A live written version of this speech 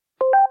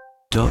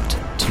Dot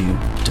to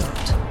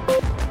dot.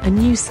 A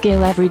new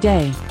skill every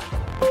day.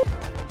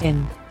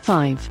 In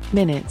 5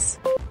 minutes.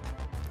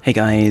 Hey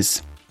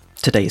guys,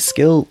 today's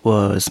skill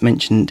was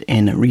mentioned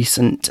in a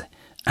recent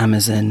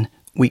Amazon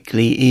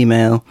weekly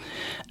email,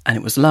 and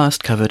it was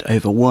last covered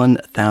over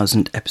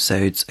 1,000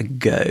 episodes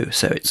ago,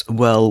 so it's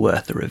well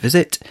worth a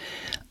revisit.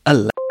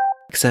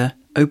 Alexa,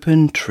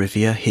 open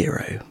Trivia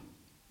Hero.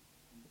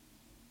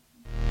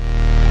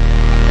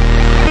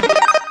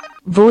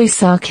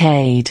 Voice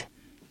Arcade.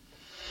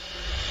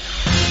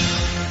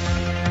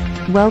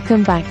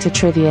 Welcome back to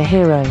Trivia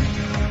Hero.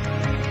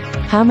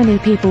 How many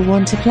people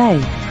want to play?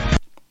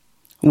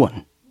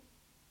 1.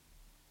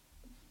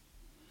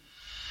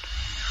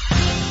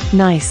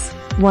 Nice,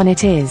 1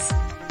 it is.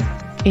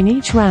 In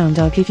each round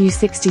I'll give you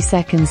 60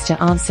 seconds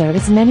to answer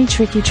as many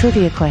tricky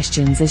trivia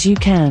questions as you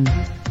can.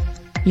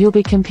 You'll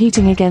be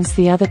competing against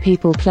the other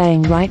people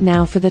playing right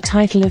now for the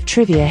title of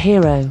Trivia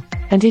Hero,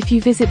 and if you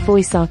visit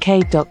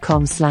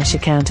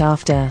voicearcade.com/account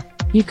after,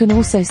 you can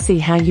also see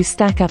how you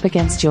stack up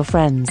against your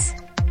friends.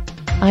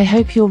 I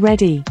hope you're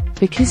ready,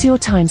 because your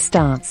time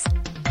starts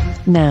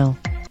now.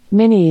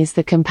 Minnie is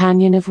the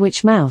companion of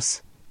which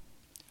mouse?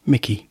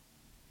 Mickey.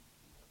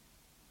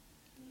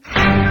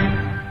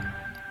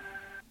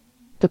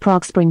 The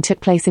Prague Spring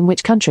took place in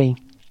which country?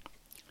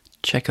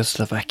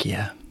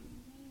 Czechoslovakia.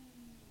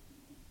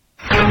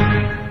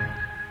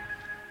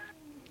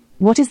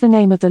 What is the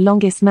name of the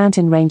longest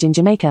mountain range in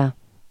Jamaica?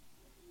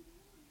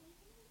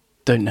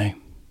 Don't know.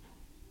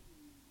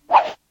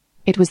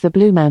 It was the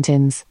Blue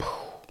Mountains.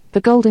 The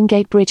Golden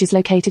Gate Bridge is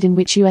located in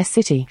which US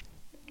city?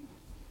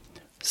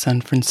 San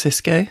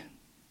Francisco.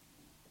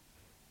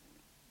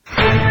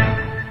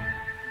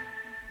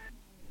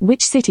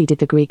 Which city did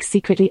the Greeks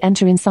secretly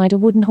enter inside a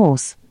wooden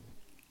horse?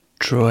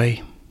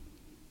 Troy.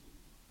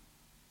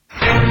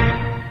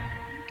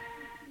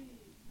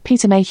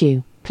 Peter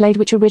Mayhew played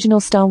which original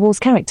Star Wars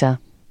character?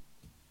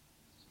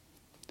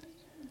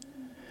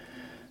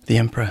 The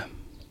Emperor.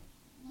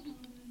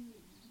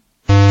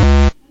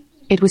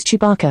 It was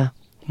Chewbacca.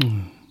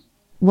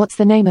 What's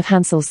the name of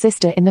Hansel's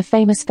sister in the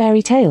famous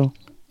fairy tale?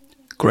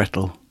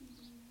 Gretel.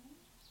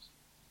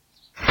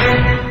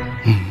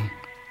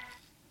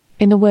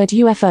 In the word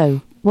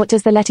UFO, what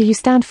does the letter U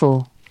stand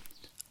for?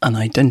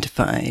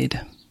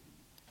 Unidentified.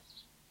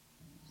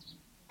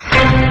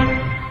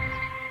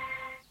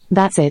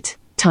 That's it.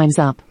 Time's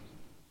up.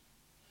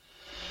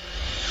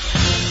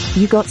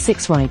 You got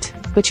 6 right,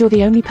 but you're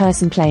the only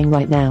person playing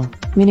right now,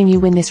 meaning you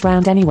win this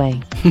round anyway.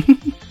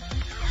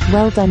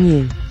 Well done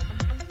you.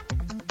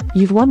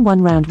 You've won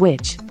 1 round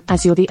which,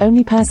 as you're the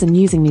only person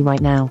using me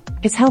right now,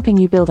 is helping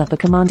you build up a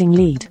commanding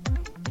lead.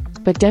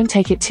 But don't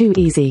take it too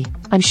easy,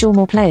 I'm sure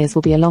more players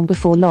will be along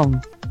before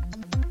long.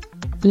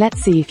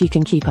 Let's see if you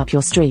can keep up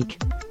your streak.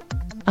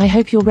 I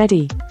hope you're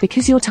ready,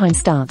 because your time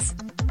starts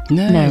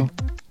No.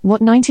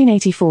 What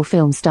 1984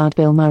 film starred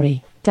Bill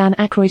Murray, Dan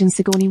Aykroyd and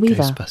Sigourney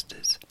Weaver?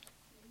 Ghostbusters.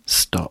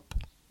 Stop.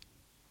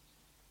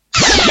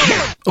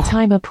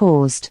 Timer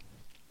paused.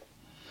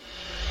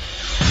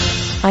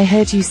 I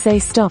heard you say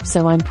stop,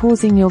 so I'm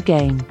pausing your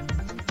game.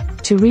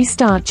 To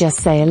restart,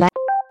 just say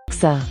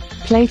Alexa,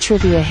 play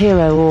Trivia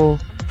Hero, or,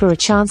 for a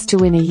chance to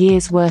win a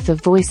year's worth of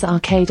Voice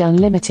Arcade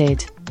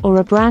Unlimited, or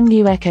a brand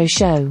new Echo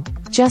Show,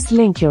 just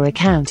link your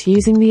account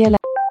using the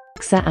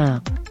Alexa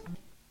app.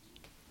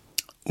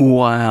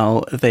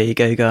 Wow, there you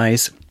go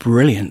guys.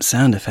 Brilliant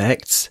sound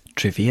effects.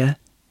 Trivia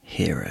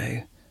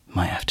Hero.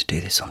 Might have to do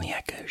this on the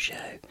Echo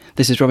Show.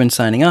 This is Robin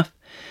signing off.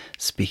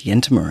 Speak again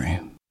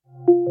tomorrow.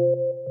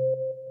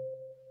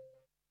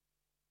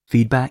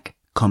 Feedback,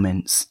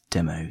 comments,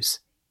 demos.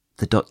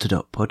 The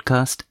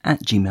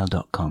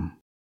podcast@gmail.com.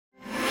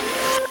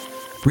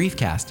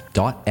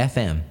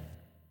 Briefcast.fm